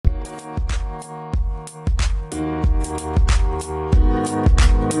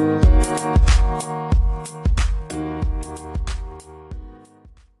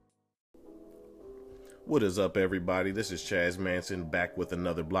What is up, everybody? This is Chaz Manson back with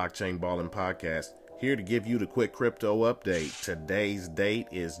another Blockchain Ballin' podcast, here to give you the quick crypto update. Today's date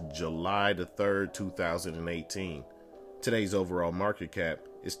is July the 3rd, 2018. Today's overall market cap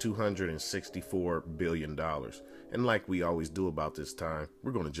is $264 billion. And like we always do about this time,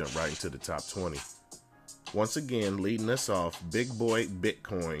 we're going to jump right into the top 20. Once again, leading us off, big boy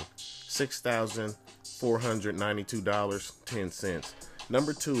Bitcoin, $6,492.10.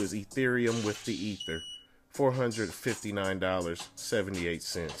 Number 2 is Ethereum with the Ether,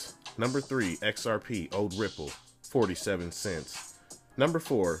 $459.78. Number 3, XRP Old Ripple, 47 cents. Number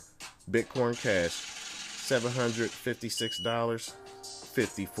 4, Bitcoin Cash,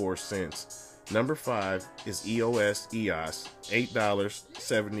 $756.54. Number 5 is EOS,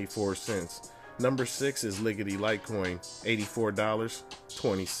 $8.74. Number 6 is Liggity Litecoin,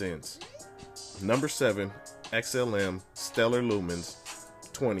 $84.20. Number 7, XLM Stellar Lumens,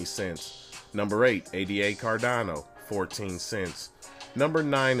 20 cents. Number 8, ADA Cardano, 14 cents. Number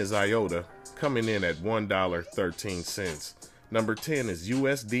 9 is IOTA, coming in at $1.13. Number 10 is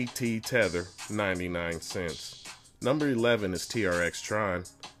USDT Tether, 99 cents. Number 11 is TRX Tron,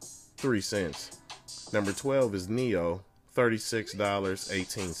 3 cents. Number 12 is NEO,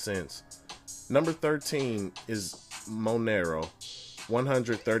 $36.18. Number 13 is Monero,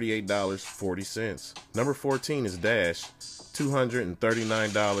 $138.40. Number 14 is Dash,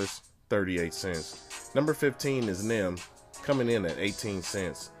 $239.38. Number 15 is NEM, coming in at 18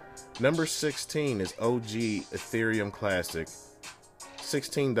 cents. Number 16 is OG Ethereum Classic,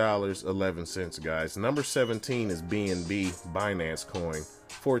 $16.11, guys. Number 17 is BNB Binance Coin,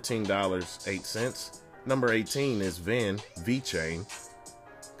 $14.08. Number 18 is VeChain,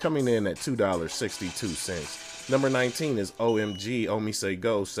 coming in at $2.62. Number 19 is OMG Omise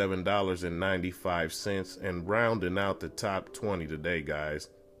Go, $7.95. And rounding out the top 20 today, guys,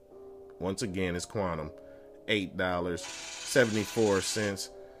 once again, is Quantum, $8.74.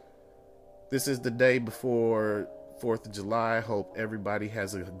 This is the day before 4th of July. Hope everybody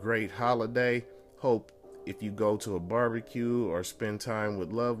has a great holiday. Hope if you go to a barbecue or spend time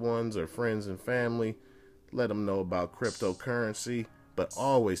with loved ones or friends and family, let them know about cryptocurrency. But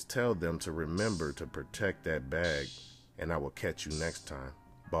always tell them to remember to protect that bag. And I will catch you next time,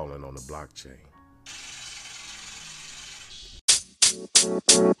 balling on the blockchain.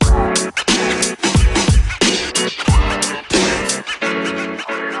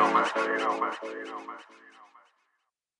 You know, man.